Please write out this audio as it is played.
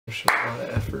There's a lot of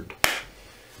effort.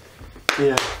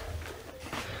 Yeah.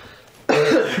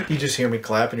 You just hear me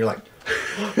clap and you're like...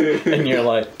 And you're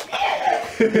like...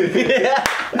 Yeah.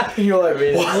 You're like, I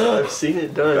mean, I've seen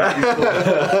it done before.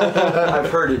 I've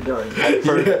heard it done. I've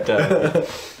heard it done.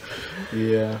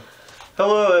 Yeah.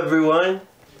 Hello, everyone.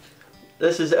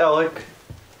 This is Alec.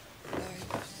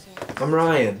 I'm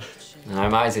Ryan. And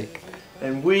I'm Isaac.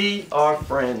 And we are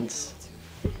friends.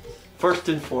 First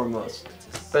and foremost.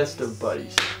 Best of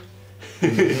buddies.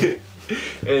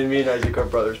 And me and Isaac are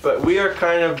brothers. But we are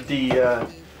kind of the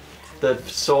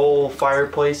sole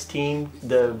Fireplace team.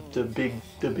 The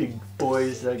big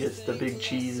boys, I guess, the big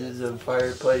cheeses of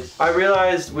Fireplace. I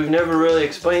realized we've never really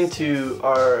explained to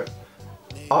our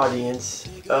audience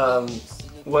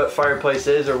what Fireplace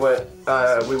is or what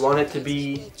we want it to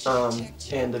be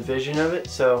and the vision of it.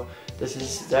 So this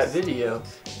is that video,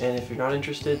 and if you're not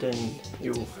interested, then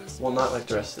you will not like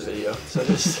the rest of the video. So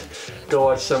just go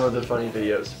watch some of the funny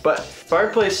videos. But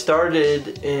Fireplace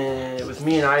started with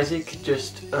me and Isaac.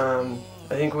 Just I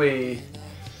think we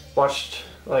watched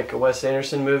like a Wes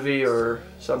Anderson movie or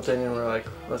something, and we're like,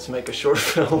 let's make a short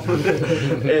film.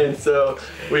 And so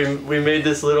we made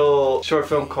this little short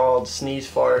film called Sneeze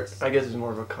Fart. I guess it's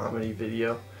more of a comedy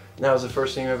video. And that was the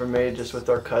first thing we ever made, just with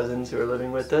our cousins who were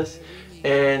living with us.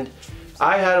 And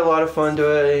I had a lot of fun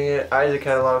doing it, Isaac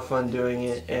had a lot of fun doing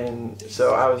it, and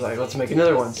so I was like, let's make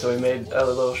another one. So we made a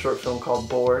little short film called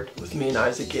Bored with me and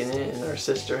Isaac in it, and our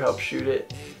sister helped shoot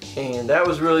it. And that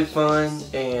was really fun.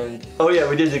 And oh yeah,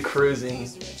 we did the cruising.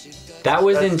 That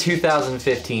was in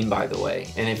 2015, by the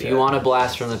way. And if you want a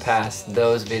blast from the past,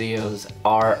 those videos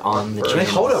are on the channel. They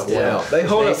hold up well. They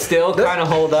hold up. They still kind of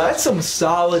hold up. That's some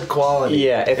solid quality.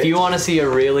 Yeah, if you want to see a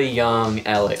really young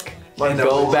Alec,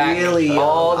 go back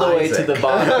all the way to the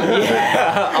bottom.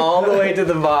 Yeah, all the way to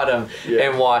the bottom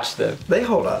and watch them. They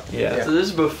hold up. Yeah. So this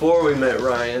is before we met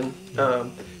Ryan,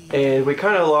 and we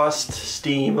kind of lost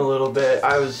steam a little bit.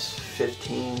 I was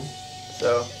 15,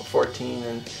 so 14,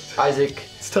 and Isaac.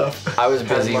 It's tough. I was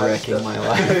busy wrecking my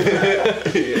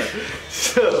life. Yeah.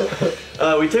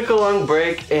 So we took a long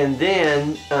break, and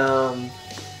then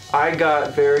I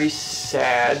got very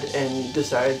sad and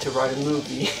decided to write a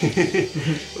movie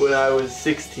when I was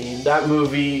 16. That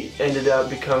movie ended up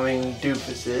becoming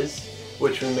Doofuses,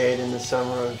 which we made in the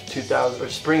summer of 2000 or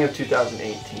spring of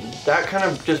 2018. That kind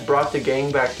of just brought the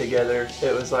gang back together.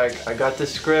 It was like, I got the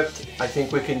script, I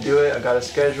think we can do it, I got a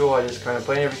schedule, I just kind of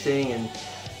planned everything, and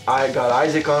I got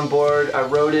Isaac on board. I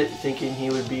wrote it thinking he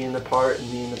would be in the part and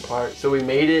me in the part. So we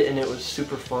made it, and it was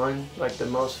super fun, like the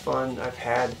most fun I've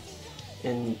had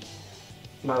in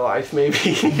my life maybe.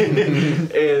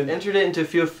 And entered it into a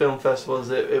few film festivals.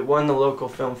 It won the local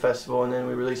film festival, and then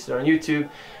we released it on YouTube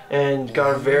and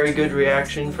got a very good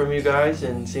reaction from you guys,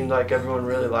 and seemed like everyone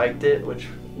really liked it, which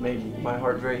made my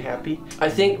heart very happy. I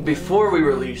think before we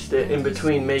released it, in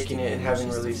between making it and having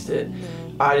released it,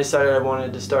 I decided I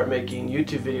wanted to start making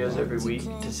YouTube videos every week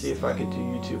to see if I could do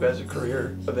YouTube as a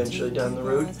career eventually down the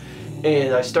road.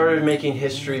 And I started making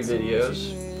history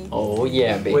videos. Oh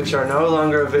yeah, baby. Which are no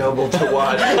longer available to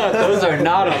watch. Those are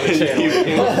not on the channel. You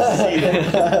can't see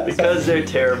them because they're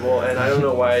terrible, and I don't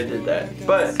know why I did that.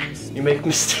 But you make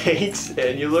mistakes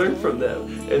and you learn from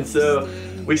them. And so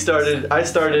I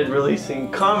started releasing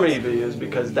comedy videos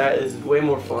because that is way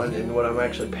more fun and what I'm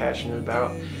actually passionate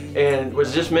about. And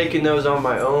was just making those on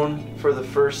my own for the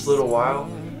first little while.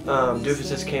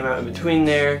 Doofuses came out in between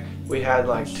there. We had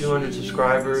like 200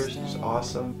 subscribers. It was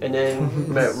awesome. And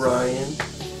then met Ryan.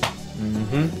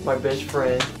 My best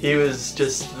friend. He was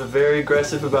just very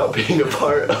aggressive about being a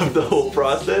part of the whole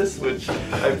process, which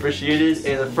I appreciated.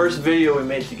 And the first video we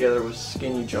made together was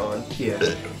Skinny John. Yeah.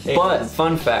 But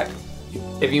fun fact,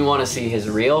 if you want to see his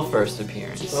real first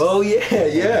appearance. Oh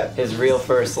yeah. His real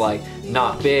first, like,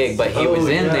 not big, but he was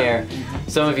in there.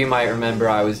 Some of you might remember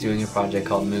I was doing a project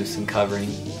called Moose and covering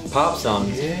pop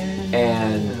songs.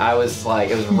 And I was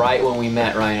like, it was right when we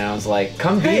met Ryan, I was like,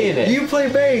 come be in it. You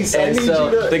play bass. And I need so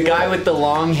you to, the guy with the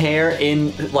long hair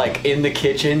in the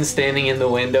kitchen, standing in the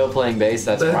window playing bass,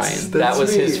 that's Ryan. That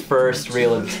was me. his first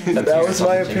real appearance. That was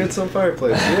my appearance on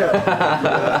Fireplace.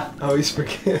 Yeah. I always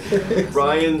forget.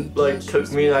 Ryan like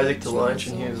took me and Isaac to lunch,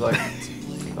 and he was like,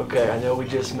 okay, I know we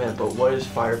just met, but what is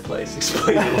Fireplace?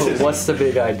 Explain it to me. What's the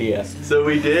big idea? So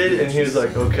we did, and he was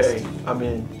like, okay, I'm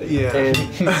in. Yeah. And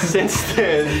since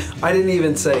then... I didn't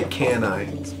even say, can I?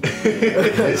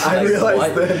 I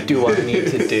realized what that. do I need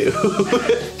to do?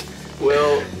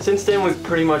 Well, since then we've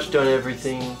pretty much done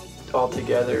everything all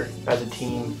together as a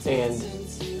team, and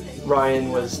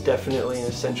Ryan was definitely an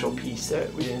essential piece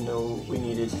that we didn't know we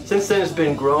needed. Since then it's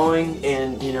been growing,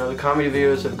 and you know, the comedy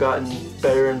videos have gotten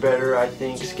better and better. I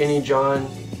think Skinny John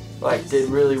like did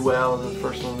really well the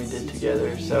first one we did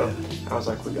together. So I was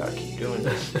like, we gotta keep doing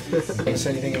this. Can you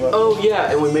say anything about? Oh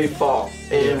yeah, and we made Fall,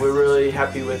 and we're really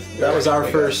happy with. That was our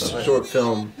first short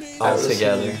film all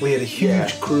together. We had a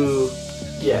huge crew.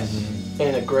 Yes,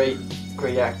 and a great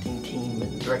acting team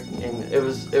and directing, and it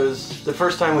was the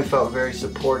first time we felt very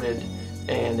supported,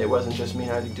 and it wasn't just me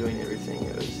and Isaac doing everything.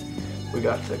 It was we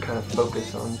got to kind of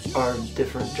focus on our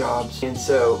different jobs, and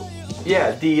so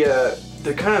yeah,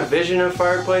 the kind of vision of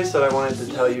Fireplace that I wanted to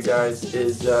tell you guys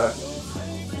is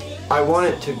I want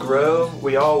it to grow.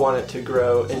 We all want it to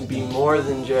grow and be more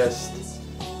than just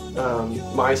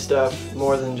my stuff,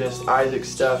 more than just Isaac's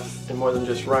stuff, and more than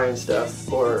just Ryan's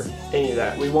stuff or any of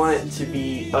that. We want it to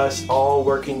be us all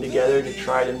working together to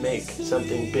try to make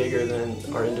something bigger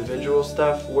than our individual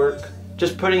stuff work.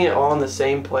 Just putting it all in the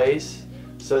same place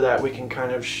so that we can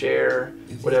kind of share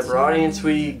whatever audience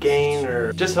we gain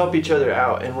or just help each other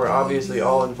out. And we're obviously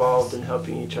all involved in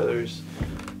helping each other's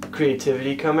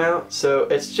creativity come out. So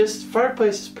it's just,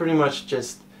 Fireplace is pretty much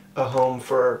just a home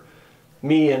for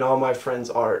me and all my friends'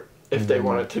 art if they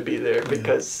want it to be there,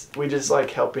 because we just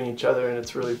like helping each other and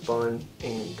it's really fun,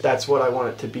 and that's what I want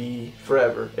it to be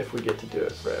forever if we get to do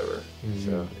it forever.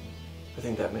 So I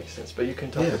think that makes sense, but you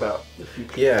can talk about the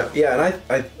future. And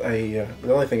I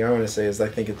the only thing I want to say is I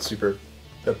think it's super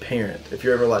apparent. If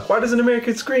you're ever like, why doesn't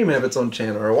American Scream have its own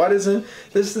channel, or why doesn't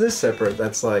this separate?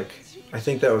 That's like, I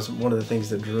think that was one of the things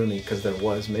that drew me, because there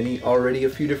was already a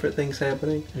few different things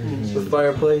happening with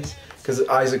Fireplace. Because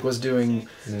Isaac was doing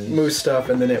Moose stuff,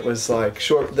 and then it was like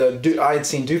short. I had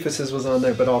seen Doofus's was on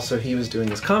there, but also he was doing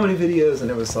his comedy videos, and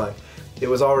it was like, it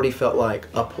was already felt like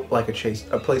a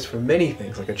place for many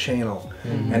things, like a channel,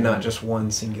 and not just one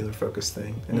singular focused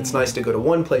thing. And it's nice to go to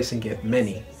one place and get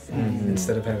many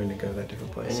instead of having to go that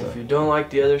different place. And if you don't like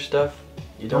the other stuff,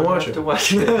 you don't have to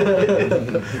watch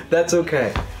it. That's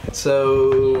okay.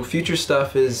 So future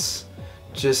stuff is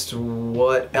just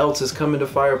what else is coming to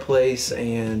Fireplace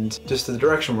and just the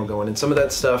direction we're going. And some of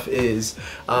that stuff is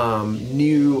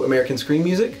new American Scream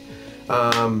music.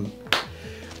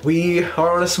 We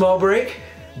are on a small break,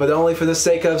 but only for the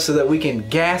sake of so that we can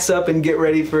gas up and get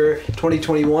ready for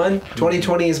 2021.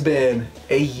 2020 has been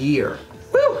a year.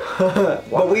 Woo!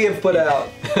 But we have put out...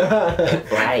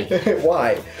 Why?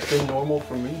 Why? It's been normal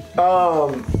for me.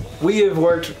 We have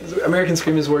worked, American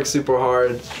Scream has worked super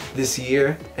hard this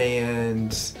year,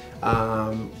 and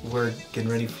we're getting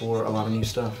ready for a lot of new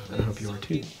stuff, and I hope you are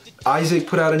too. Isaac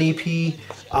put out an EP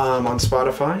on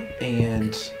Spotify,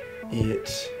 and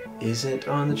it isn't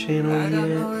on the channel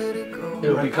yet.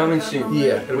 It'll be coming soon.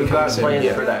 Yeah, it'll be we coming got soon.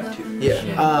 plans for that too.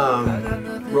 Yeah.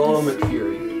 Rollo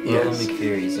McFury. Roland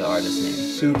McFury is the artist name.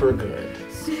 Super good.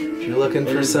 If you're looking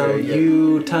for some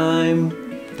you time,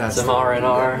 that's some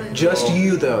R&R. Just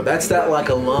you though. That's that like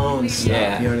alone stuff.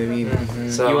 Yeah. You know what I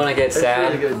mean? So You want to get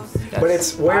sad? Really good. but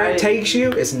it's where it takes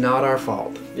you. It's not our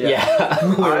fault. Yeah.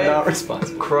 We're not I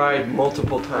responsible. cried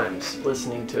multiple times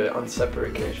listening to it on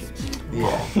separate occasions.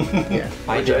 Yeah. Yeah.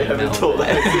 I Which I haven't told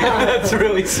that. That's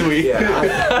really sweet.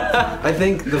 Yeah. I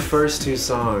think the first two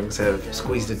songs have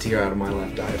squeezed a tear out of my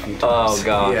left eye a few times. Oh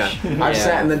gosh. Yeah. I've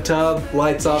sat in the tub,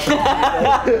 lights off,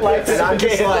 lights, and I'm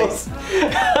just like,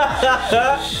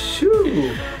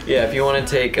 shoo. Yeah, if you want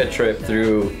to take a trip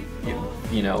through,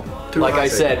 you know, Through like I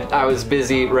Isaac. said, I was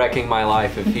busy wrecking my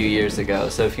life a few years ago.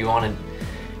 So if you want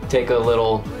to take a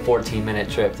little 14-minute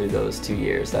trip through those 2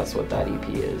 years, that's what that EP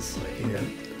is. Yeah.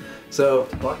 So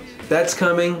that's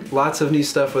coming. Lots of new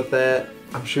stuff with that.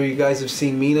 I'm sure you guys have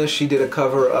seen Mina. She did a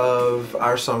cover of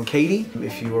our song Katie.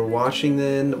 If you were watching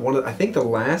then, I think the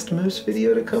last Moose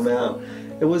video to come out,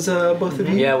 it was both of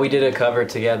you. Yeah, we did a cover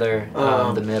together,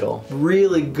 The Middle.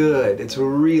 Really good. It's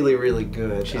really, really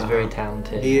good. She's very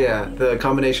talented. Yeah, the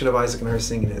combination of Isaac and her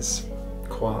singing is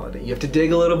quality. You have to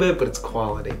dig a little bit, but it's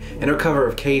quality. And her cover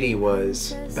of Katie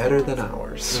was better than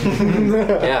ours.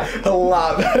 Yeah. A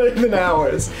lot better than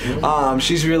ours.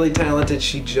 She's really talented.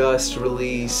 She just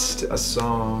released a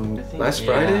song last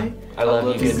Friday. I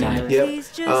Love You Good Night. Yep.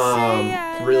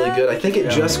 Really good. I think it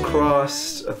just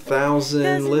crossed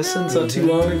 1,000 listens not too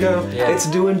long ago. Yeah. It's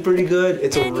doing pretty good.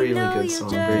 It's a really good song.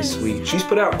 Very sweet. She's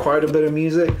put out quite a bit of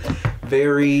music.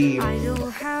 Very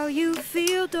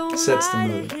sets the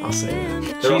mood. I'll say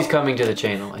that. She's coming to the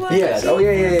channel, I think. Yes. Oh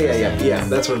yeah.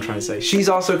 That's what I'm trying to say. She's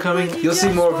also coming. You'll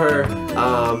see more of her.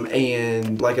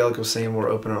 And like Alec was saying, we're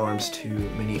open our arms to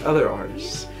many other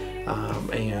artists.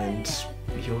 And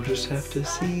you'll just have to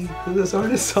see who those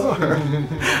artists are.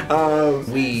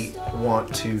 We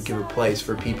want to give a place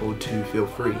for people to feel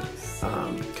free.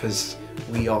 Because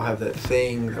we all have that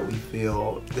thing that we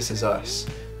feel, this is us.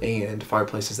 And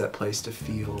Fireplace is that place to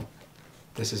feel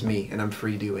this is me, and I'm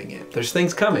free doing it. There's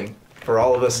things coming for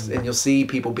all of us, and you'll see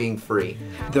people being free.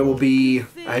 There will be,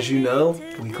 as you know,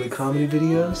 weekly comedy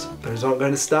videos. Those aren't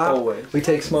going to stop. Always. We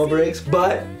take small breaks,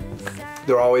 but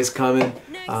they're always coming.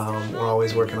 We're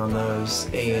always working on those,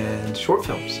 and short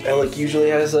films. Alec usually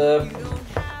has a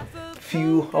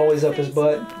few always up his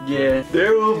butt. Yeah,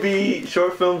 there will be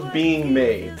short films being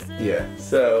made. Yeah.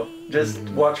 So just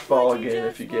watch Fall again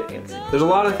if you get antsy. There's a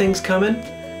lot of things coming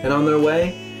and on their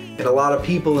way, and a lot of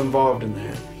people involved in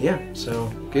that. Yeah, so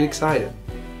get excited.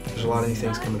 There's a lot of new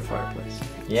things coming to Fireplace.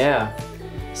 Yeah.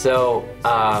 So,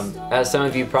 as some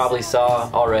of you probably saw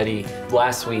already,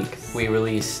 last week we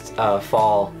released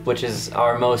Fall, which is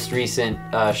our most recent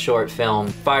short film.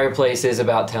 Fireplace is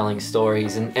about telling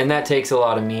stories, and that takes a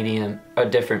lot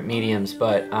of different mediums,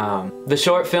 but the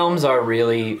short films are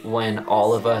really when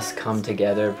all of us come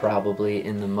together, probably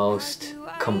in the most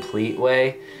complete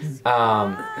way.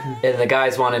 And the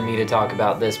guys wanted me to talk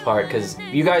about this part because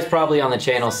you guys probably on the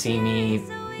channel see me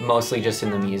mostly just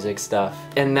in the music stuff,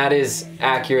 and that is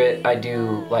accurate. I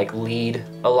do like lead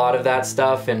a lot of that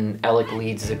stuff, and Alec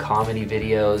leads the comedy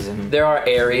videos, and there are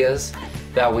areas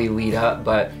that we lead up,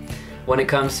 but when it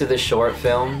comes to the short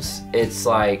films, it's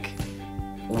like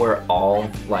we're all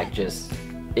like just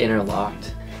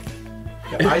interlocked.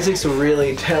 Isaac's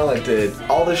really talented.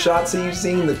 All the shots that you've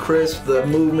seen, the crisp, the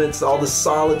movements, all the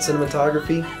solid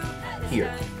cinematography,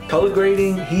 here. Color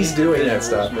grading, he's doing that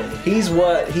stuff. His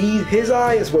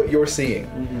eye is what you're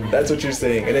seeing. That's what you're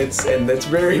seeing, and it's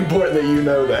very important that you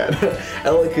know that.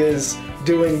 Alec is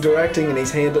doing directing, and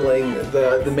he's handling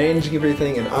the managing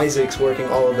everything, and Isaac's working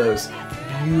all of those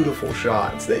beautiful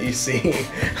shots that you see.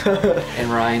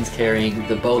 And Ryan's carrying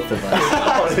the both of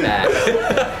us on his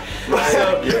back.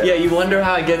 So, yeah, you wonder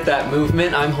how I get that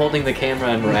movement. I'm holding the camera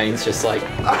and Ryan's just like,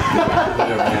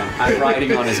 I'm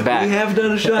riding on his back. We have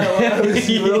done a shot while I was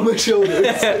on my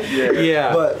shoulders.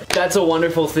 Yeah, but that's a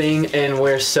wonderful thing, and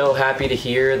we're so happy to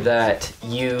hear that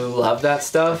you love that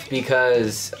stuff,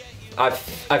 because I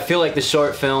feel like the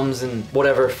short films and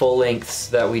whatever full lengths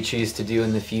that we choose to do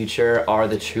in the future are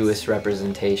the truest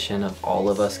representation of all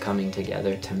of us coming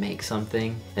together to make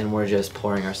something, and we're just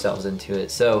pouring ourselves into it.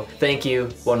 So thank you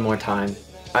one more time.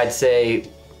 I'd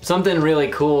say something really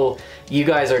cool, you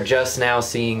guys are just now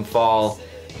seeing Fall,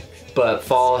 but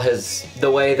Fall has,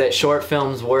 the way that short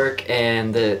films work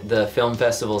and the film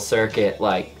festival circuit,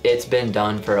 like it's been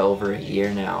done for over a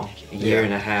year now, a year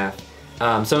and a half.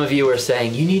 Some of you were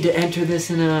saying, you need to enter this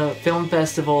in a film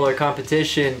festival or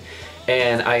competition,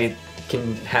 and I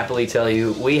can happily tell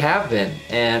you, we have been,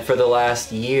 and for the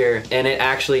last year, and it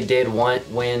actually did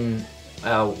win,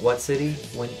 what city?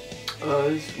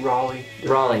 It's Raleigh.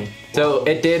 Raleigh. So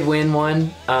it did win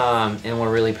one, and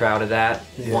we're really proud of that.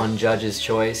 Yeah. Won Judge's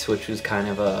Choice, which was kind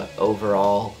of a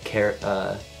overall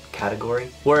category.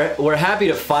 We're happy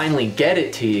to finally get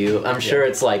it to you. I'm sure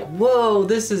it's like, whoa,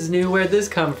 this is new, where'd this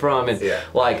come from? And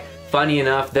like, funny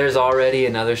enough, there's already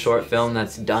another short film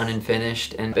that's done and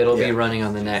finished, and it'll be running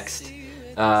on the next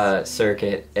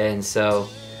circuit. And so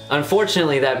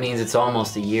unfortunately that means it's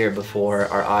almost a year before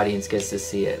our audience gets to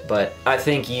see it, but I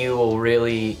think you will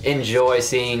really enjoy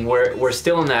seeing, we're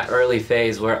still in that early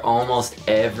phase where almost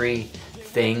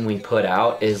everything we put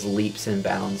out is leaps and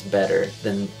bounds better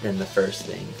than the first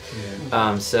thing.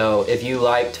 So if you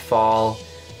liked Fall,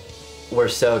 we're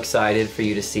so excited for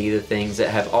you to see the things that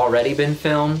have already been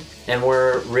filmed, and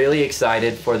we're really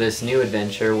excited for this new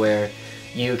adventure where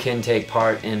you can take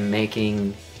part in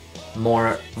making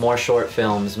more short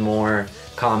films, more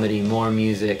comedy, more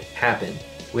music happen.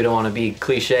 We don't want to be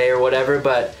cliche or whatever,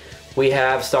 but we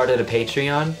have started a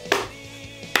Patreon.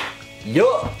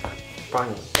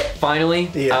 Finally.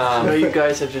 I know you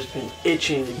guys have just been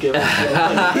itching to give us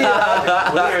money.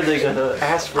 When are they gonna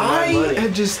ask for my money? I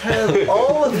just have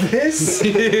all of this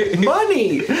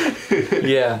money.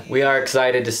 Yeah, we are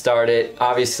excited to start it.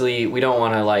 Obviously, we don't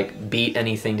want to like beat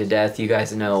anything to death. You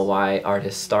guys know why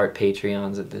artists start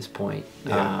Patreons at this point.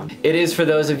 It is for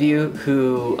those of you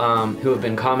who have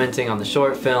been commenting on the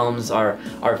short films, our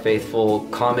faithful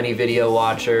comedy video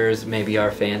watchers, maybe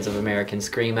our fans of American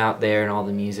Scream out there and all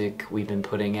the music we've been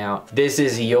putting out. This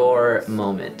is your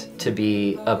moment to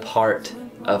be a part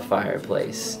of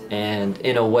Fireplace and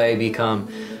in a way become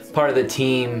part of the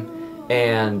team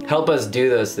and help us do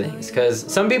those things, because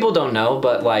some people don't know,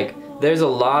 but like there's a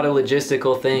lot of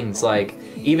logistical things, like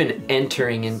even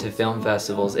entering into film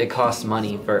festivals, it costs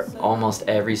money for almost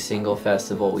every single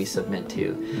festival we submit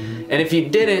to. And if you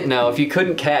didn't know, if you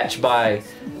couldn't catch by,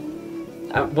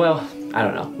 well, I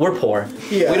don't know, we're poor.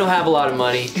 We don't have a lot of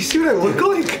money. You see what I look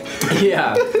like?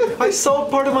 Yeah. I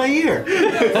sold part of my ear.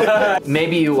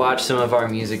 Maybe you watch some of our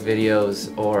music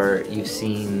videos or you've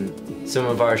seen some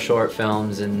of our short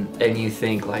films and you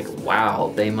think like,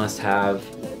 wow, they must have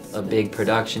a big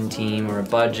production team or a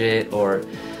budget, or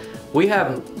we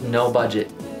have no budget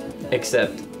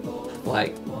except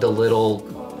like the little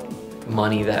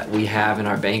money that we have in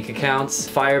our bank accounts.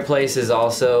 Fireplace is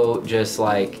also just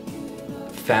like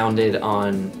founded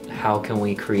on how can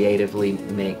we creatively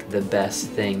make the best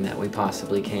thing that we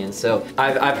possibly can. So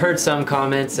I've heard some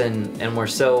comments and we're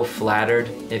so flattered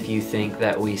if you think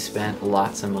that we spent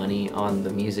lots of money on the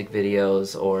music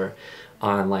videos or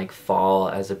on like Fall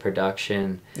as a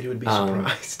production. You would be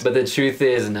surprised. But the truth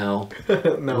is no,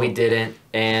 No. we didn't,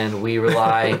 and we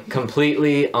rely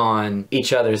completely on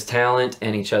each other's talent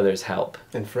and each other's help.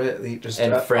 And friends.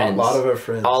 Friends. A lot of our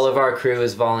friends. All of our crew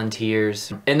is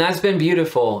volunteers, and that's been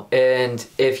beautiful. And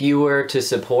if you were to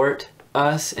support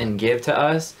us and give to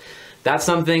us, that's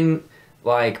something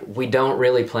like we don't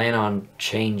really plan on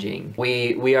changing.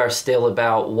 We are still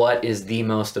about what is the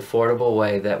most affordable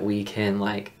way that we can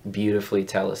like beautifully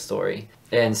tell a story.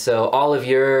 And so all of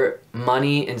your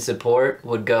money and support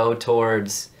would go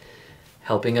towards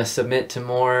helping us submit to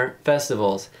more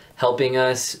festivals, helping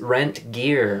us rent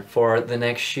gear for the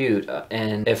next shoot.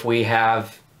 And if we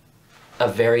have a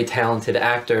very talented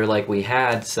actor like we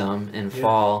had some in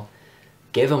Fall,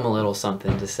 give them a little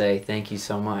something to say thank you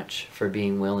so much for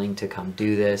being willing to come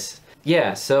do this.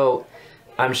 Yeah, so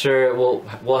I'm sure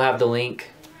we'll have the link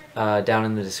down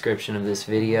in the description of this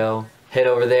video. Head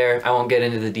over there. I won't get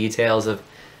into the details of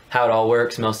how it all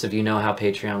works. Most of you know how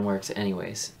Patreon works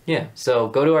anyways. Yeah, so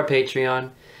go to our Patreon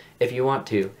if you want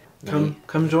to.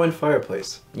 Come join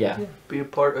Fireplace. Yeah. Be a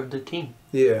part of the team.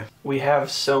 Yeah. We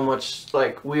have so much,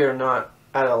 like, we are not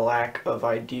at a lack of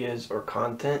ideas or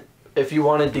content. If you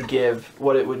wanted to give,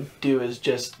 what it would do is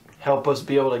just help us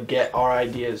be able to get our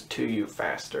ideas to you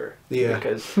faster. Yeah.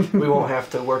 Because we won't have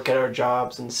to work at our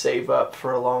jobs and save up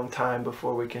for a long time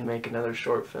before we can make another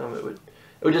short film. It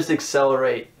would just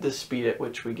accelerate the speed at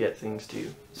which we get things to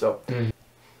you. So,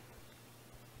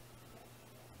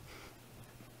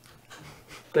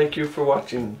 thank you for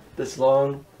watching this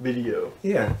long video.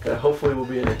 Yeah. Hopefully we'll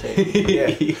be entertained.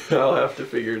 Yeah. I'll have to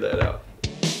figure that out.